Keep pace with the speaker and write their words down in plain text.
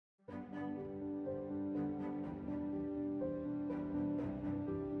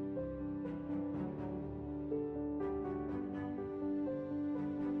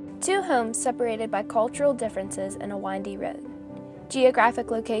Two homes separated by cultural differences and a windy road. Geographic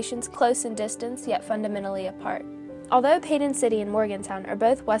locations close in distance, yet fundamentally apart. Although Payton City and Morgantown are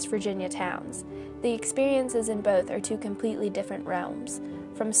both West Virginia towns, the experiences in both are two completely different realms,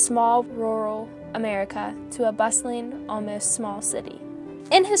 from small, rural America to a bustling, almost small city.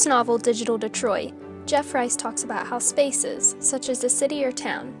 In his novel Digital Detroit, Jeff Rice talks about how spaces, such as a city or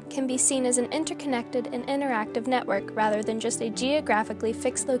town, can be seen as an interconnected and interactive network rather than just a geographically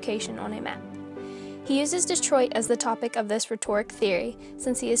fixed location on a map. He uses Detroit as the topic of this rhetoric theory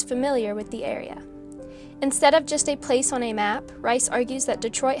since he is familiar with the area. Instead of just a place on a map, Rice argues that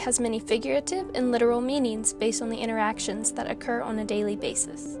Detroit has many figurative and literal meanings based on the interactions that occur on a daily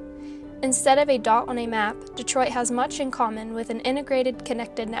basis. Instead of a dot on a map, Detroit has much in common with an integrated,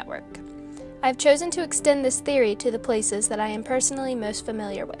 connected network. I have chosen to extend this theory to the places that I am personally most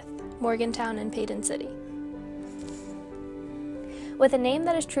familiar with, Morgantown and Payton City. With a name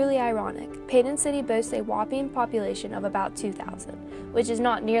that is truly ironic, Payton City boasts a whopping population of about 2,000, which is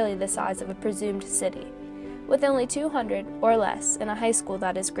not nearly the size of a presumed city. With only 200 or less in a high school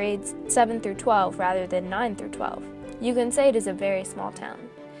that is grades 7 through 12 rather than 9 through 12, you can say it is a very small town.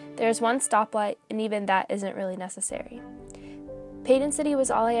 There is one stoplight, and even that isn't really necessary. Payton City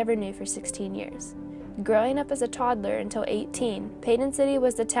was all I ever knew for 16 years. Growing up as a toddler until 18, Payton City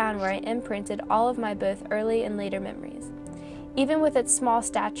was the town where I imprinted all of my both early and later memories. Even with its small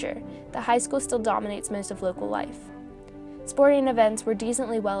stature, the high school still dominates most of local life. Sporting events were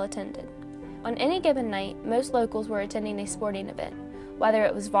decently well attended. On any given night, most locals were attending a sporting event, whether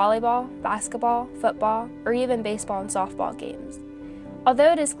it was volleyball, basketball, football, or even baseball and softball games.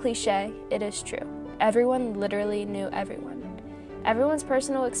 Although it is cliché, it is true. Everyone literally knew everyone. Everyone's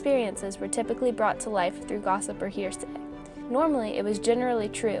personal experiences were typically brought to life through gossip or hearsay. Normally, it was generally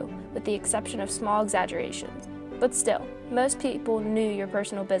true, with the exception of small exaggerations. But still, most people knew your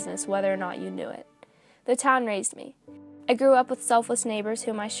personal business whether or not you knew it. The town raised me. I grew up with selfless neighbors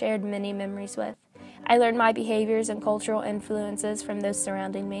whom I shared many memories with. I learned my behaviors and cultural influences from those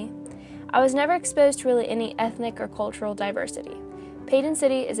surrounding me. I was never exposed to really any ethnic or cultural diversity. Payton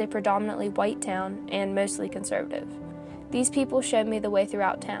City is a predominantly white town and mostly conservative. These people showed me the way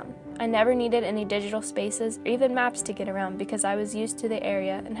throughout town. I never needed any digital spaces or even maps to get around because I was used to the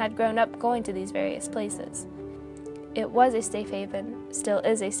area and had grown up going to these various places. It was a safe haven, still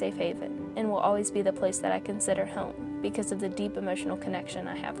is a safe haven, and will always be the place that I consider home because of the deep emotional connection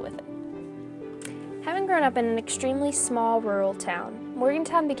I have with it. Having grown up in an extremely small rural town,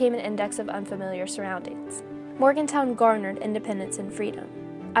 Morgantown became an index of unfamiliar surroundings. Morgantown garnered independence and freedom.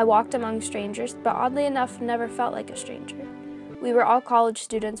 I walked among strangers, but oddly enough, never felt like a stranger. We were all college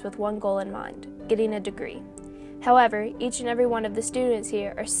students with one goal in mind, getting a degree. However, each and every one of the students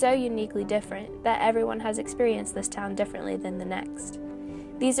here are so uniquely different that everyone has experienced this town differently than the next.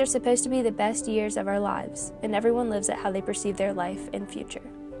 These are supposed to be the best years of our lives, and everyone lives it how they perceive their life and future.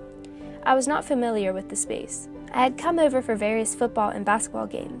 I was not familiar with the space. I had come over for various football and basketball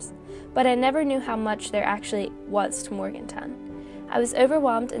games, but I never knew how much there actually was to Morgantown. I was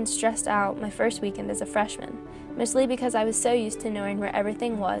overwhelmed and stressed out my first weekend as a freshman, mostly because I was so used to knowing where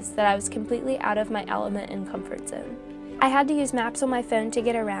everything was that I was completely out of my element and comfort zone. I had to use maps on my phone to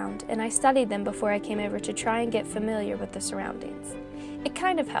get around, and I studied them before I came over to try and get familiar with the surroundings. It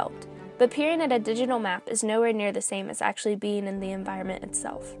kind of helped, but peering at a digital map is nowhere near the same as actually being in the environment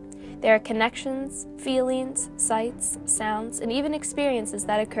itself. There are connections, feelings, sights, sounds, and even experiences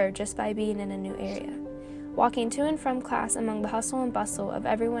that occur just by being in a new area. Walking to and from class among the hustle and bustle of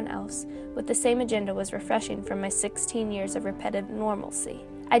everyone else with the same agenda was refreshing from my 16 years of repetitive normalcy.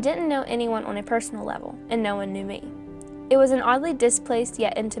 I didn't know anyone on a personal level, and no one knew me. It was an oddly displaced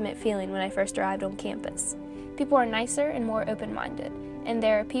yet intimate feeling when I first arrived on campus. People are nicer and more open-minded, and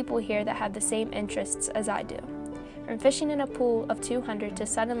there are people here that have the same interests as I do. From fishing in a pool of 200 to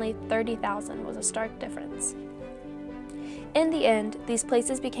suddenly 30,000 was a stark difference. In the end, these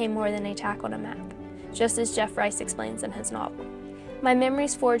places became more than a tack on a map, just as Jeff Rice explains in his novel. My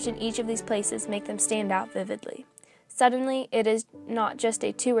memories forged in each of these places make them stand out vividly. Suddenly, it is not just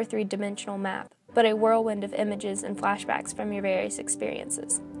a 2 or 3 dimensional map, but a whirlwind of images and flashbacks from your various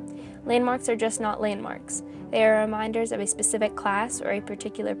experiences. Landmarks are just not landmarks. They are reminders of a specific class or a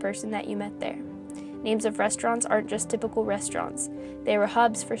particular person that you met there. Names of restaurants aren't just typical restaurants. They were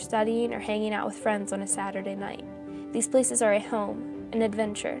hubs for studying or hanging out with friends on a Saturday night. These places are a home, an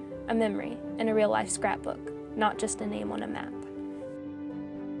adventure, a memory, and a real-life scrapbook, not just a name on a map.